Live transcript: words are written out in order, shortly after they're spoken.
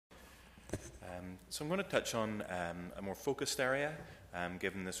So I'm going to touch on a more focused area,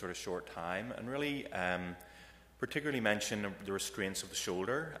 given this sort of short time, and really particularly mention the restraints of the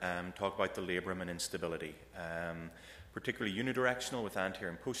shoulder, talk about the labrum and instability, particularly unidirectional with anterior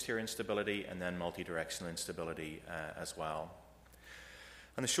and posterior instability, and then multidirectional instability as well.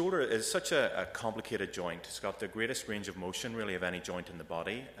 And the shoulder is such a complicated joint. It's got the greatest range of motion, really, of any joint in the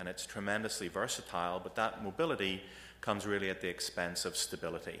body, and it's tremendously versatile, but that mobility comes really at the expense of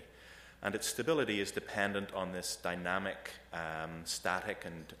stability. And its stability is dependent on this dynamic, static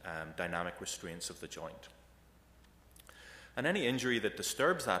and dynamic restraints of the joint. And any injury that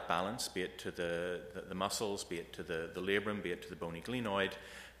disturbs that balance, be it to the muscles, be it to the labrum, be it to the bony glenoid,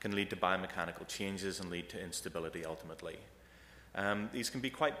 can lead to biomechanical changes and lead to instability ultimately. These can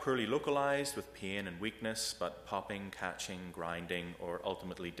be quite poorly localized with pain and weakness, but popping, catching, grinding, or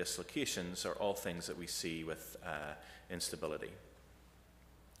ultimately dislocations are all things that we see with instability.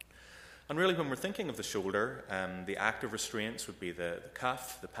 And really, when we're thinking of the shoulder, the active restraints would be the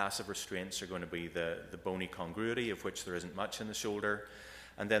cuff. The passive restraints are going to be the bony congruity, of which there isn't much in the shoulder,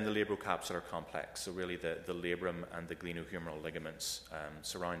 and then the labrocapsular complex, so really the labrum and the glenohumeral ligaments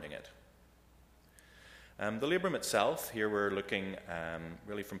surrounding it. The labrum itself, here we're looking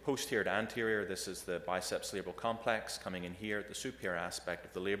really from posterior to anterior. This is the biceps labral complex coming in here at the superior aspect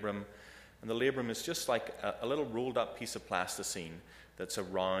of the labrum. And the labrum is just like a little rolled up piece of plasticine that's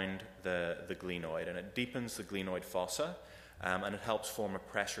around the glenoid, and it deepens the glenoid fossa, and it helps form a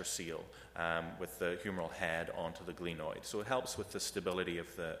pressure seal with the humeral head onto the glenoid. So it helps with the stability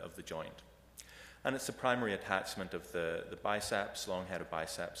of the joint. And it's the primary attachment of the biceps, long-headed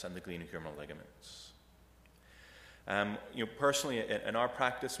biceps, and the glenohumeral ligaments. Personally, in our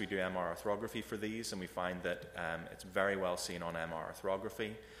practice, we do MR arthrography for these, and we find that it's very well seen on MR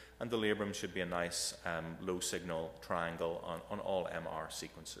arthrography, and the labrum should be a nice low-signal triangle on all MR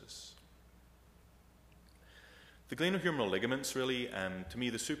sequences. The glenohumeral ligaments, really, to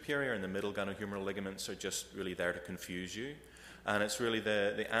me, the superior and the middle glenohumeral ligaments are just really there to confuse you, and it's really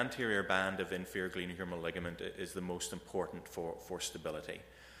the anterior band of inferior glenohumeral ligament is the most important for stability.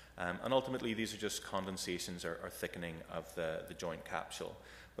 And ultimately, these are just condensations or thickening of the joint capsule.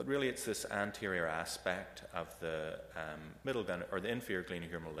 But really, it's this anterior aspect of the the inferior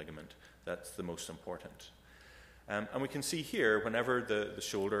glenohumeral ligament that's the most important. And we can see here, whenever the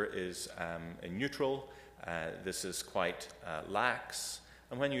shoulder is in neutral, this is quite lax.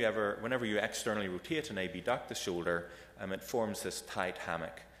 And whenever you externally rotate and abduct the shoulder, it forms this tight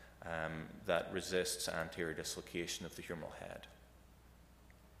hammock that resists anterior dislocation of the humeral head.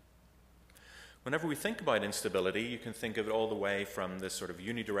 Whenever we think about instability, you can think of it all the way from this sort of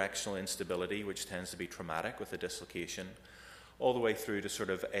unidirectional instability, which tends to be traumatic with a dislocation, all the way through to sort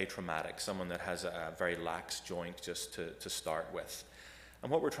of atraumatic, someone that has a very lax joint just to start with.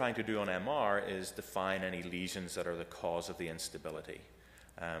 And what we're trying to do on MR is define any lesions that are the cause of the instability.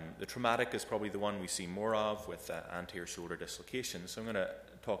 The traumatic is probably the one we see more of with anterior shoulder dislocation, so I'm going to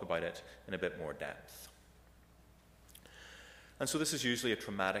talk about it in a bit more depth. And so this is usually a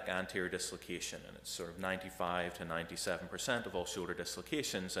traumatic anterior dislocation, and it's sort of 95 to 97% of all shoulder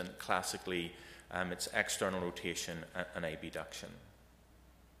dislocations, and classically it's external rotation and abduction.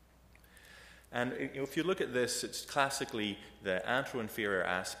 And if you look at this, it's classically the anteroinferior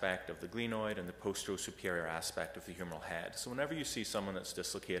aspect of the glenoid and the posterior-superior aspect of the humeral head. So whenever you see someone that's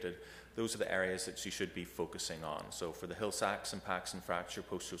dislocated, those are the areas that you should be focusing on. So for the Hill-Saxon Paxton fracture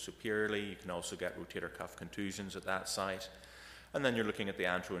posterior-superiorly, you can also get rotator cuff contusions at that site. And then you're looking at the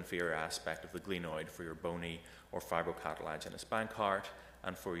anteroinferior aspect of the glenoid for your bony or fibrocartilaginous Bankart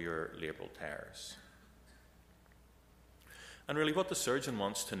and for your labral tears. And really what the surgeon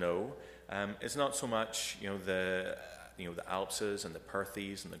wants to know is not so much the alpses and the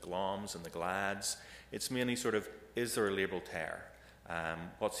perthes and the gloms and the glads. It's mainly sort of, is there a labral tear?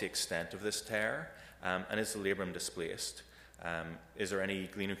 What's the extent of this tear? And is the labrum displaced? Is there any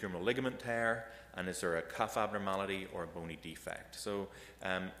glenohumeral ligament tear? And is there a cuff abnormality or a bony defect? So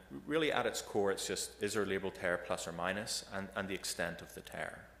really at its core, it's just, is there a labral tear plus or minus, and the extent of the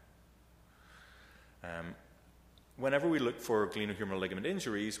tear. Whenever we look for glenohumeral ligament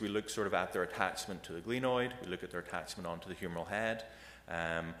injuries, we look sort of at their attachment to the glenoid, we look at their attachment onto the humeral head,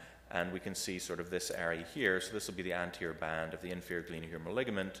 and we can see sort of this area here. So this will be the anterior band of the inferior glenohumeral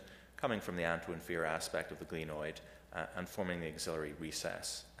ligament coming from the anteroinferior aspect of the glenoid and forming the axillary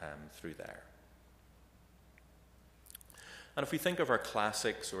recess through there. And if we think of our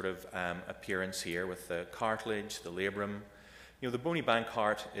classic sort of appearance here with the cartilage, the labrum, the bony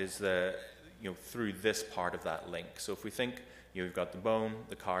Bankart is through this part of that link. So if we think you've got the bone,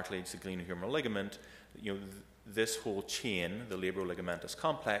 the cartilage, the glenohumeral ligament, this whole chain, the labroligamentous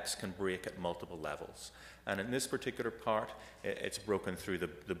complex, can break at multiple levels. And in this particular part, it's broken through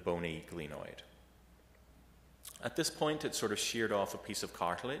the bony glenoid. At this point, it's sort of sheared off a piece of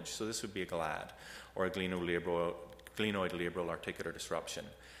cartilage, so this would be a GLAD, or a glenoid labral articular disruption.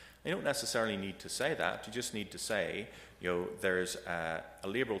 You don't necessarily need to say that. You just need to say, there's a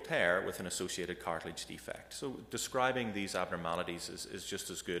labral tear with an associated cartilage defect. So describing these abnormalities is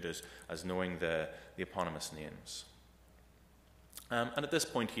just as good as knowing the eponymous names. And at this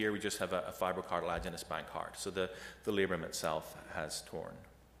point here, we just have a fibrocartilaginous bank heart. So the labrum itself has torn.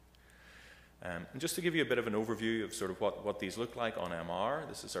 And just to give you a bit of an overview of sort of what these look like on MR,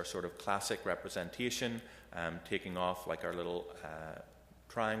 this is our sort of classic representation, taking off like our little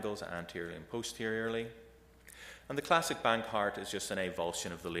triangles anteriorly and posteriorly. And the classic bank heart is just an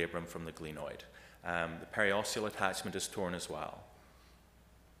avulsion of the labrum from the glenoid. The periosteal attachment is torn as well.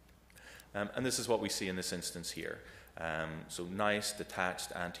 And this is what we see in this instance here. So nice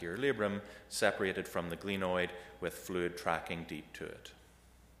detached anterior labrum separated from the glenoid with fluid tracking deep to it.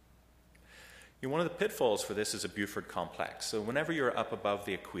 One of the pitfalls for this is a Buford complex. So whenever you're up above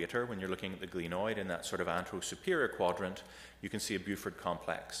the equator, when you're looking at the glenoid in that sort of antero-superior quadrant, you can see a Buford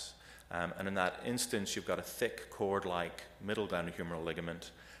complex. And in that instance, you've got a thick cord-like middle glenohumeral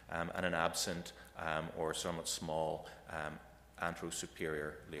ligament and an absent or somewhat small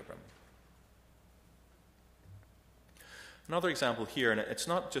antero-superior labrum. Another example here, and it's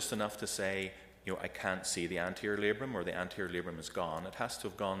not just enough to say, I can't see the anterior labrum or the anterior labrum is gone. It has to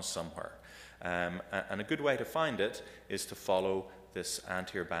have gone somewhere. And a good way to find it is to follow this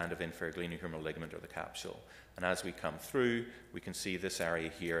anterior band of inferior glenohumeral ligament or the capsule. And as we come through, we can see this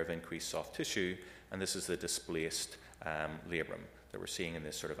area here of increased soft tissue, and this is the displaced labrum that we're seeing in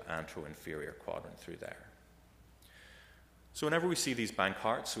this sort of antero-inferior quadrant through there. So whenever we see these bank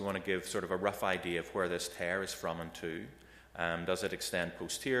hearts, we want to give sort of a rough idea of where this tear is from and to. Does it extend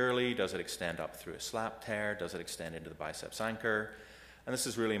posteriorly? Does it extend up through a slap tear? Does it extend into the biceps anchor? And this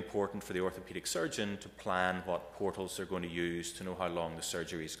is really important for the orthopedic surgeon to plan what portals they're going to use to know how long the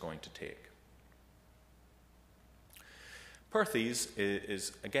surgery is going to take. Perthes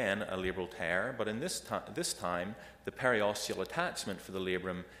is again a labral tear, but in this time the periosteal attachment for the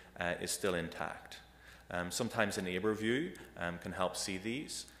labrum is still intact. Sometimes a neighbor view can help see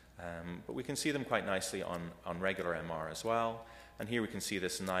these, but we can see them quite nicely on regular MR as well. And here we can see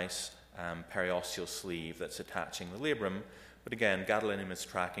this nice periosteal sleeve that's attaching the labrum. But again, gadolinium is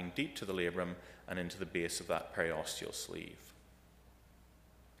tracking deep to the labrum and into the base of that periosteal sleeve.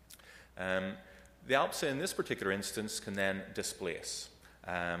 The ALPSA in this particular instance can then displace.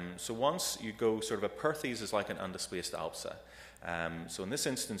 So once you go sort of a Perthes is like an undisplaced ALPSA. So in this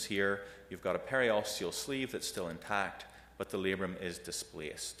instance here, you've got a periosteal sleeve that's still intact, but the labrum is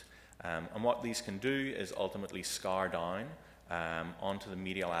displaced. And what these can do is ultimately scar down onto the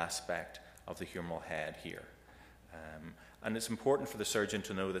medial aspect of the humeral head here. And it's important for the surgeon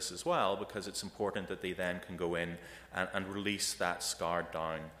to know this as well, because it's important that they then can go in and release that scarred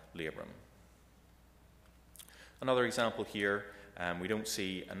down labrum. Another example here, we don't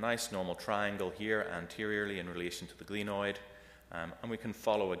see a nice normal triangle here anteriorly in relation to the glenoid, and we can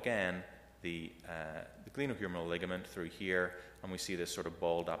follow again the glenohumeral ligament through here, and we see this sort of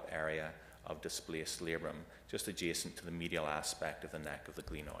balled up area of displaced labrum just adjacent to the medial aspect of the neck of the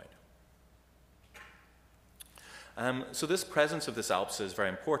glenoid. So this presence of this ALPSA is very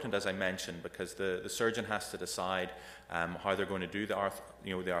important, as I mentioned, because the surgeon has to decide how they're going to do the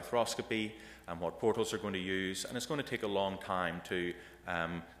arthroscopy and what portals they're going to use, and it's going to take a long time to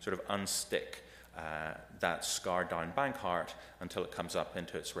sort of unstick that scarred down bank heart until it comes up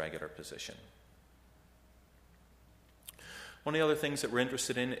into its regular position. One of the other things that we're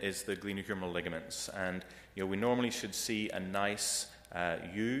interested in is the glenohumeral ligaments, and we normally should see a nice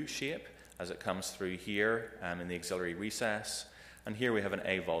U shape as it comes through here in the axillary recess. And here we have an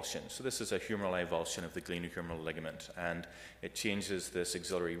avulsion. So this is a humeral avulsion of the glenohumeral ligament, and it changes this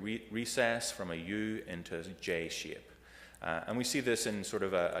axillary recess from a U into a J shape. And we see this in sort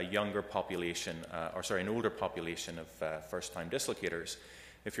of a younger population, an older population of first-time dislocators.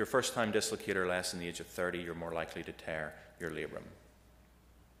 If you're a first-time dislocator less than the age of 30, you're more likely to tear your labrum.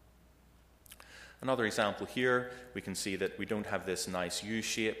 Another example here, we can see that we don't have this nice U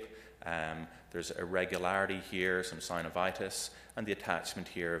shape. There's irregularity here, some synovitis, and the attachment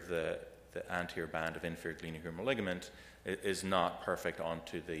here of the anterior band of inferior glenohumeral ligament is not perfect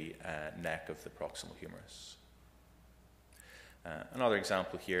onto the neck of the proximal humerus. Another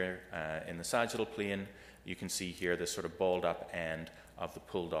example here in the sagittal plane, you can see here this sort of balled up end of the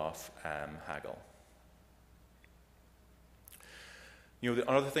pulled off haggle.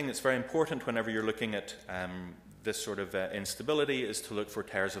 Another thing that's very important whenever you're looking at this sort of instability is to look for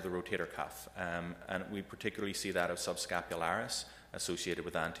tears of the rotator cuff. And we particularly see that of subscapularis associated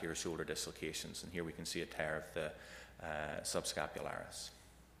with anterior shoulder dislocations. And here we can see a tear of the subscapularis.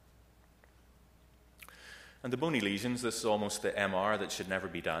 And the bony lesions, this is almost the MR that should never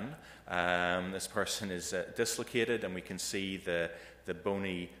be done. This person is dislocated, and we can see the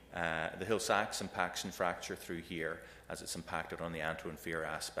bony, the Hill-Sachs impaction fracture through here as it's impacted on the anteroinferior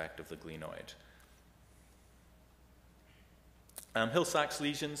aspect of the glenoid. Hill-Sachs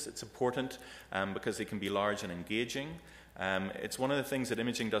lesions, it's important because they can be large and engaging. It's one of the things that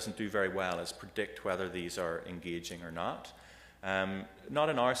imaging doesn't do very well is predict whether these are engaging or not. Not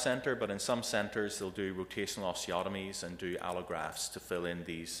in our centre, but in some centres they'll do rotational osteotomies and do allografts to fill in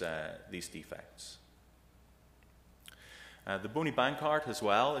these defects. The bony Bankart as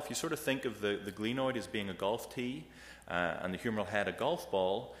well, if you sort of think of the glenoid as being a golf tee and the humeral head a golf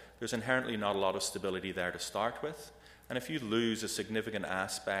ball, there's inherently not a lot of stability there to start with. And if you lose a significant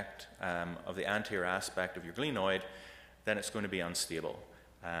aspect of the anterior aspect of your glenoid, then it's going to be unstable.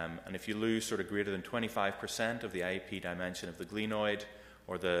 And if you lose sort of greater than 25% of the IEP dimension of the glenoid,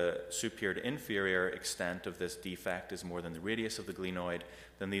 or the superior to inferior extent of this defect is more than the radius of the glenoid,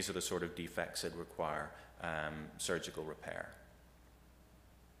 then these are the sort of defects that require surgical repair.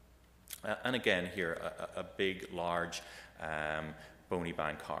 And again here, a big, large bony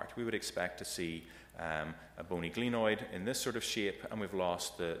Bankart. We would expect to see a bony glenoid in this sort of shape, and we've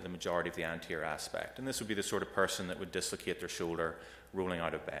lost the majority of the anterior aspect. And this would be the sort of person that would dislocate their shoulder rolling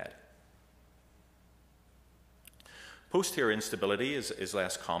out of bed. Posterior instability is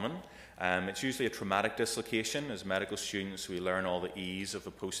less common. It's usually a traumatic dislocation. As medical students, we learn all the E's of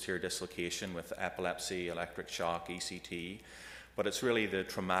a posterior dislocation with epilepsy, electric shock, ECT. But it's really the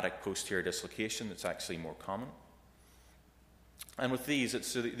traumatic posterior dislocation that's actually more common. And with these,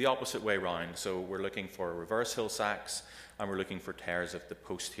 it's the opposite way round. So we're looking for reverse Hill-Sachs, and we're looking for tears of the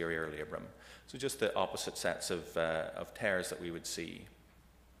posterior labrum. So just the opposite sets of tears that we would see.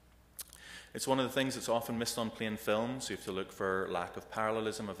 It's one of the things that's often missed on plain film, so you have to look for lack of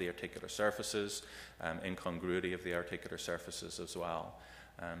parallelism of the articular surfaces, incongruity of the articular surfaces as well.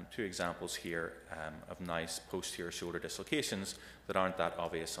 Two examples here of nice posterior shoulder dislocations that aren't that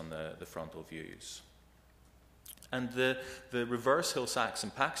obvious on the frontal views. And the reverse Hill-Sachs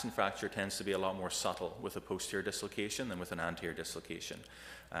impaction fracture tends to be a lot more subtle with a posterior dislocation than with an anterior dislocation.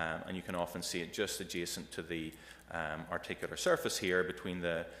 And you can often see it just adjacent to the articular surface here between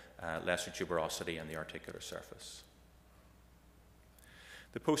the lesser tuberosity and the articular surface.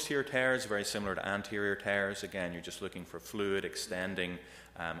 The posterior tear is very similar to anterior tears. Again, you're just looking for fluid extending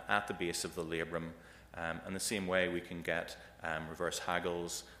at the base of the labrum. And the same way we can get reverse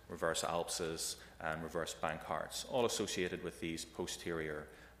Hagel's, reverse Alps's, and reverse Bankarts, all associated with these posterior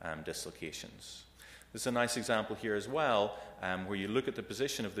dislocations. There's a nice example here as well, where you look at the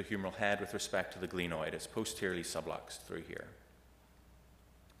position of the humeral head with respect to the glenoid. It's posteriorly subluxed through here.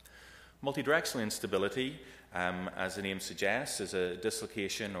 Multidirectional instability, as the name suggests, is a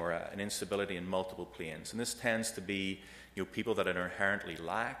dislocation or an instability in multiple planes. And this tends to be people that are inherently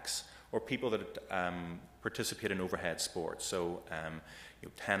lax, or people that participate in overhead sports. So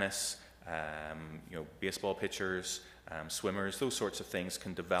tennis, baseball pitchers, swimmers, those sorts of things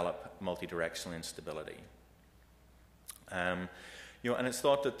can develop multidirectional instability. And it's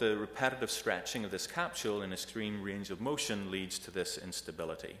thought that the repetitive stretching of this capsule in extreme range of motion leads to this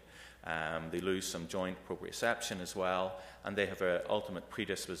instability. They lose some joint proprioception as well, and they have an ultimate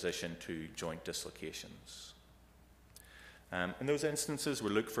predisposition to joint dislocations. In those instances, we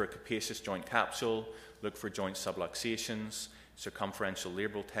look for a capacious joint capsule, look for joint subluxations, circumferential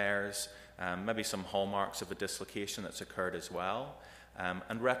labral tears, maybe some hallmarks of a dislocation that's occurred as well.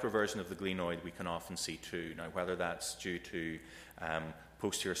 And retroversion of the glenoid we can often see too. Now, whether that's due to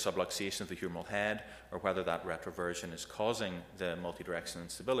posterior subluxation of the humeral head, or whether that retroversion is causing the multidirectional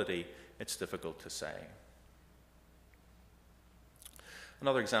instability, it's difficult to say.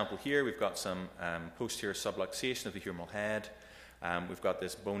 Another example here, we've got some posterior subluxation of the humeral head. We've got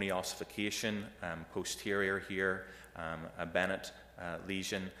this bony ossification posterior here, a Bennett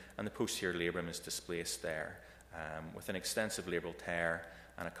lesion, and the posterior labrum is displaced there with an extensive labral tear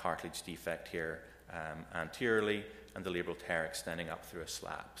and a cartilage defect here anteriorly, and the labral tear extending up through a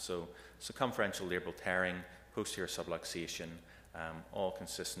slap. So circumferential labral tearing, posterior subluxation, all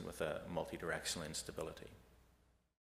consistent with a multidirectional instability.